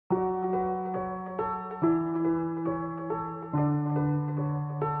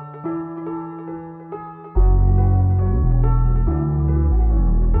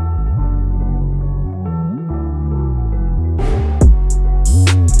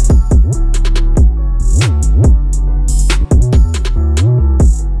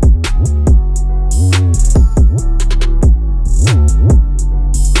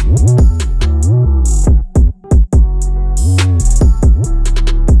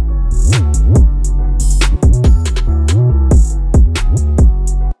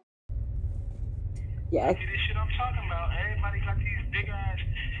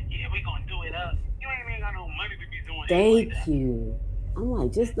Thank you. I'm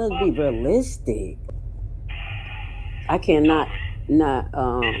like, just let's be realistic. I cannot not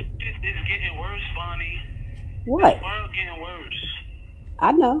It's getting worse, Bonnie. This what? world getting worse.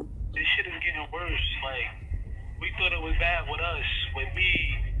 I know. This shit is getting worse. Like, we thought it was bad with us, with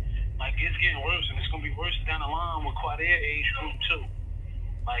me. Like, it's getting worse, and it's gonna be worse down the line with quite age group too.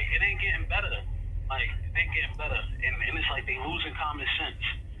 Like, it ain't getting better. Like, it ain't getting better, and it's like they losing common sense,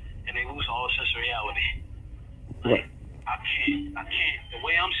 and they losing all sense of reality. What? Like, I can't. The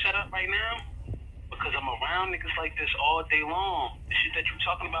way I'm set up right now, because I'm around niggas like this all day long. The shit that you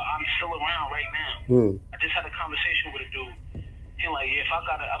talking about, I'm still around right now. I just had a conversation with a dude. He like, yeah, if I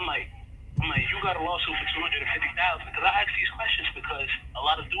got I'm like, you got a lawsuit for $250,000? Because I ask these questions because a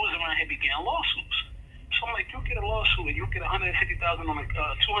lot of dudes around here be getting lawsuits. So I'm like, you get a lawsuit and you get $150,000 on a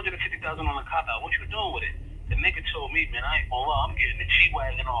 $250,000 on a cop out. What you doing with it? The nigga told me, man, I ain't gonna lie, I'm getting the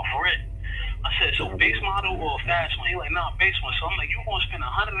G-Wagon off rent. I said, so base model or fast one? He like, nah, base one. So I'm like, you gonna spend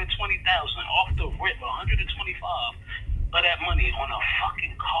 $120,000 off the rip, $125 of that money on a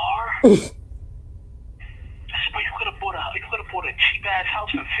fucking car? That's where you could have bought a cheap ass house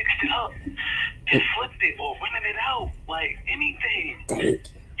and fixed it up and flipped it or rented it out, like anything.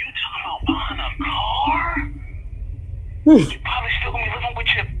 You talking about buying a car? You probably still gonna be living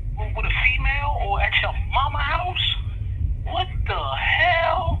with a female or at your mama house? What the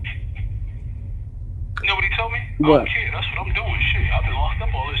hell? You know what he told me? What? I don't care. That's what I'm doing. Shit, I've been locked up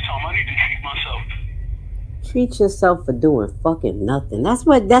all this time. I need to treat myself. Treat yourself for doing fucking nothing. That's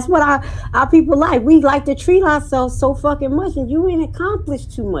what our people like. We like to treat ourselves so fucking much, and you ain't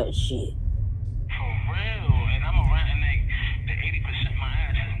accomplished too much shit. For real. And I'm around, and like the 80% my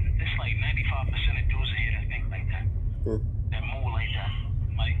ass, it's like 95% of dudes in here that think like that. That move like that.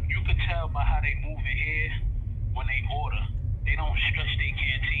 Like, you could tell by how they move in here when they order. They don't stretch their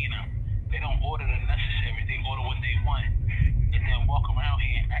canteen out. They don't order the necessary. They order what they want. And then walk around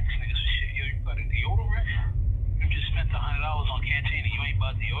here and ask niggas for shit. Yo, you got a deodorant? You just spent $100 on canteen and you ain't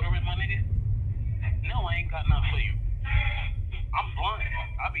bought deodorant, my nigga? No, I ain't got nothing for you. I'm blunt.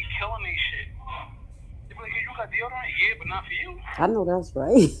 I be killing these shit. They be like, hey, you got deodorant? Yeah, but not for you. I know that's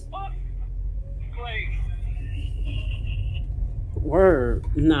right. What? Like, Word.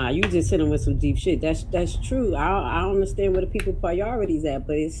 Nah, you just hitting with some deep shit. That's true. I don't understand where the people priorities at,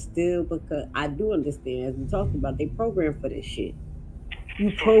 but it's still because I do understand, as we talked about, they program for this shit.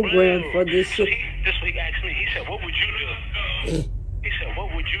 You program for this shit. This week asked me, he said, what would you do? He said,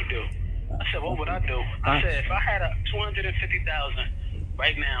 what would you do? I said, what would I do? I said, if I had a $250,000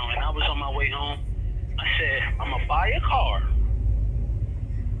 right now and I was on my way home, I said, I'm gonna buy a car.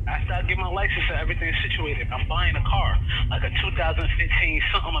 After I get my license and everything situated, I'm buying a car, like a 2015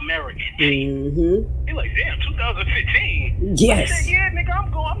 something American. He like, damn, 2015? Yes. I said, yeah, nigga, I'm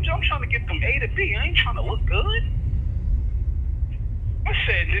trying to get from A to B. I ain't trying to look good. I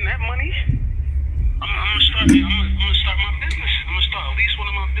said, then that money, I'm gonna start my business. I'm gonna start at least one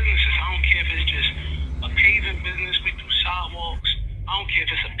of my businesses. I don't care if it's just a paving business, we do sidewalks. I don't care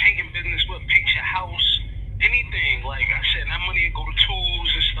if it's a painting business, we'll paint your house. Anything. Like I said, that money will go to tools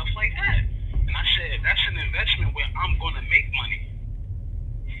and stuff like that. And I said, that's an investment where I'm going to make money.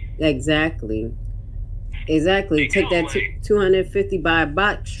 Exactly. Take that 250, buy a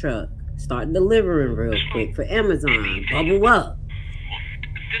box truck. Start delivering real quick for Amazon. Bubble up.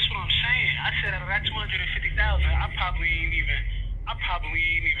 This is what I'm saying. I said out of that 250,000, I probably ain't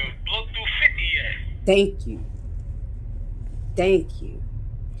even blow through 50 yet. Thank you.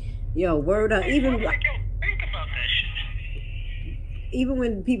 Yo, word up. Even think about that shit. Even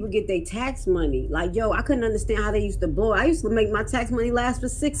when people get their tax money, like, yo, I couldn't understand how they used to blow. I used to make my tax money last for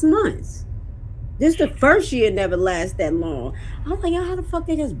 6 months. This the first year it never lasts that long. I was like, yo, how the fuck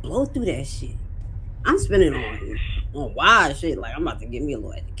they just blow through that shit? I'm spending on wild shit. Like, I'm about to get me a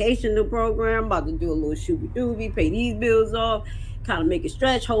little educational program. I'm about to do a little shooby-dooby, pay these bills off, kind of make it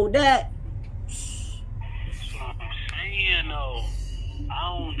stretch, hold that. That's what I'm saying, though.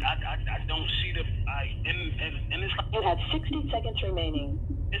 I don't see and it's like, you have 60 seconds remaining.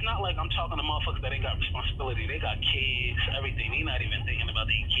 It's not like I'm talking to motherfuckers that ain't got responsibility. They got kids, everything. They not even thinking about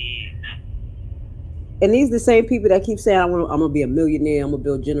their kids. And these the same people that keep saying, I'm gonna be a millionaire, I'm gonna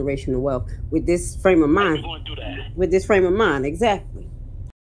build generational wealth with this frame of mind. Going through that. With this frame of mind, exactly.